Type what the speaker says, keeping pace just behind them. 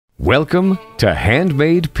Welcome to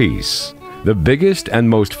HandmadePiece, the biggest and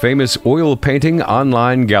most famous oil painting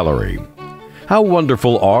online gallery. How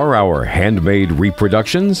wonderful are our handmade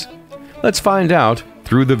reproductions? Let's find out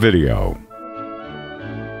through the video.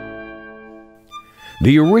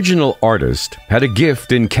 The original artist had a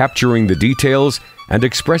gift in capturing the details and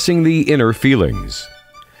expressing the inner feelings.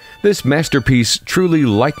 This masterpiece truly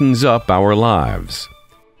lightens up our lives.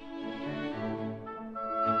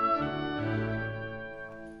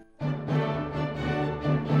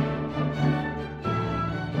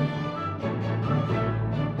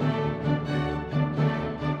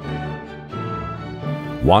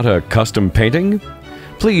 Want a custom painting?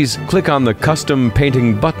 Please click on the Custom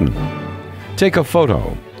Painting button. Take a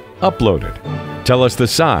photo, upload it, tell us the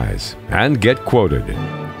size, and get quoted.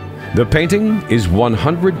 The painting is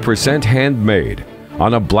 100% handmade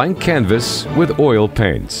on a blank canvas with oil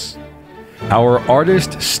paints. Our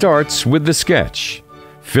artist starts with the sketch,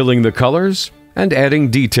 filling the colors and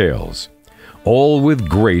adding details, all with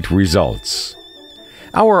great results.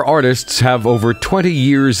 Our artists have over 20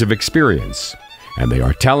 years of experience, and they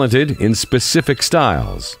are talented in specific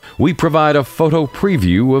styles. We provide a photo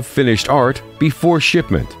preview of finished art before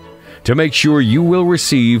shipment to make sure you will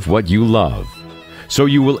receive what you love, so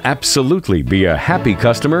you will absolutely be a happy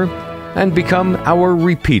customer and become our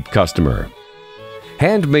repeat customer.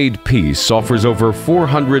 HandmadePiece offers over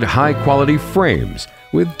 400 high-quality frames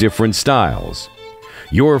with different styles.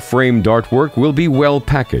 Your framed artwork will be well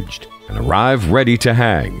packaged and arrive ready to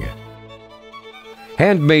hang.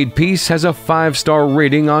 HandmadePiece has a 5-star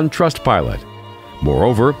rating on Trustpilot.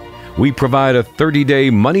 Moreover, we provide a 30-day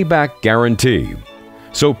money-back guarantee,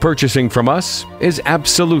 so purchasing from us is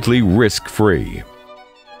absolutely risk-free.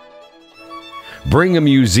 Bring a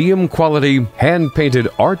museum-quality, hand-painted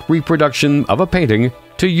art reproduction of a painting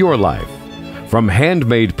to your life from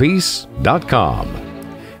HandmadePiece.com.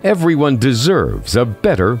 Everyone deserves a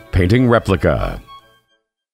better painting replica.